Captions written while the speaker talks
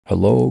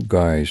Hello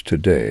guys,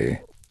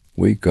 today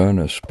we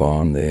gonna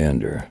spawn the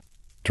Ender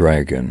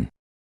Dragon.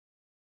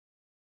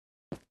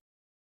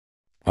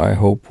 I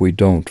hope we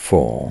don't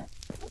fall.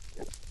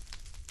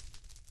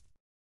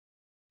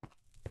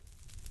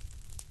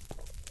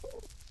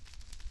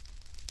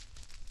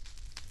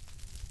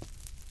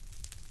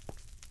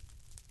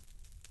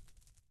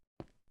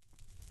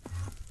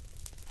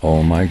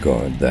 Oh my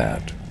god,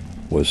 that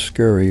was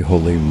scary,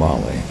 holy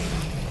moly.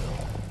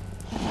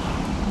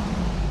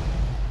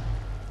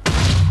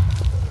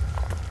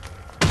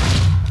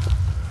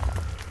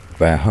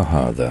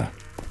 Bahaha, the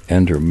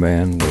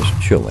Enderman was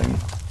chilling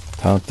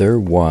out there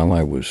while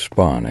I was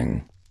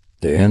spawning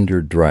the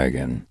Ender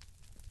Dragon.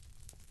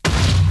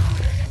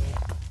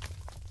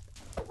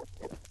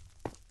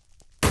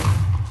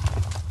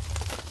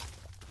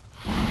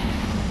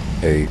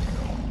 Hey,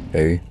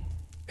 hey,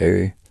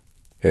 hey,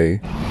 hey,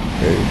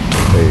 hey,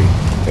 hey,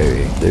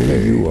 hey, there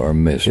you are,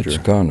 mister. It's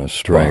gonna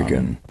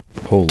dragon.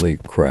 Holy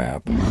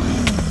crap.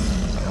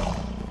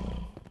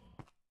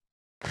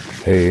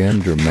 Hey,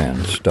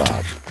 Enderman,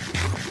 stop.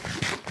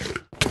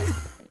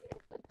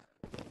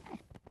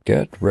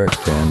 Get wrecked,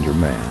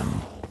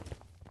 Enderman.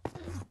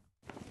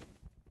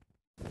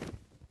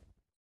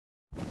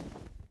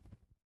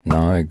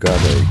 Now I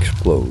gotta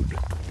explode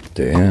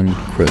the end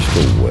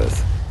crystal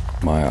with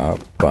my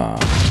bomb.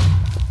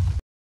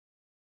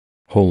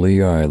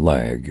 Holy eye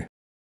lag.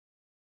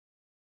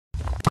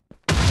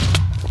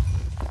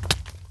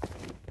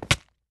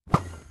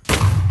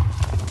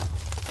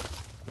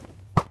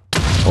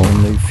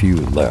 Only few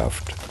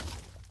left.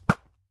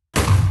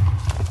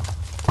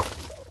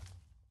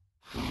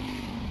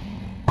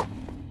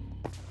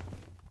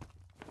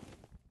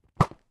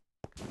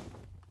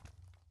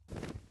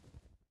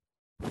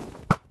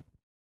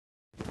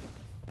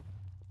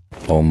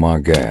 Oh my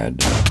god,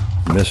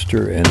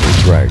 Mr.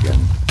 Ender Dragon,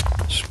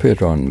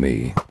 spit on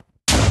me.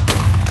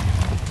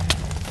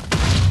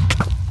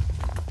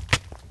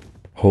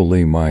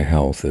 Holy, my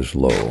health is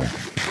low.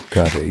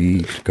 Gotta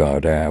eat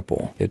god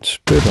apple. It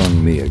spit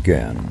on me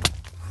again.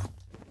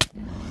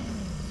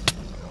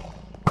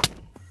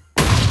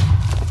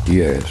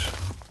 Yes,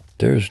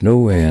 there's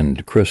no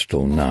end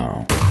crystal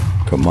now.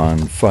 Come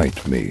on,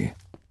 fight me.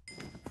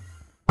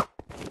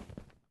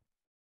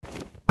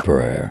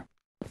 Prayer.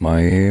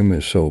 My aim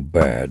is so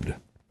bad.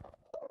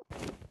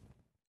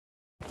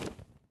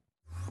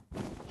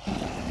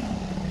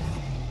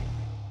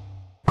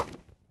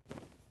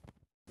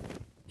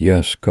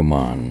 Yes, come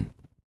on.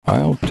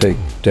 I'll take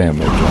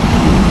damage on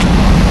you.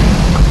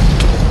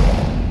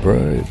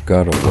 Bruh, it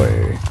got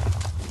away.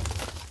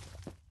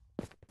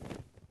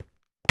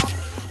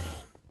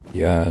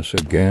 Yes,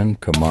 again,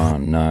 come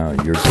on now.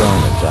 You're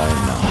gonna die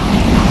now.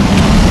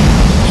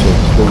 So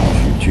close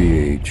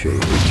your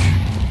GHH.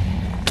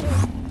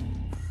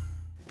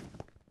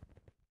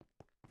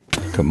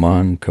 Come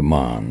on, come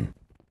on.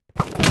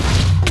 Yeah,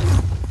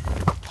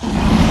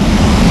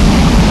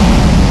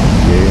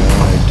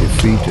 I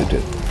defeated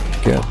it.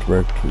 Get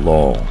wrecked,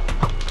 lol.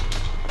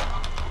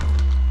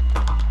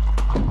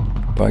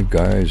 Bye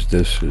guys,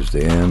 this is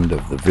the end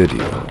of the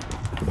video.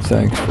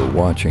 Thanks for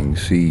watching.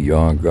 See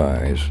ya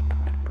guys.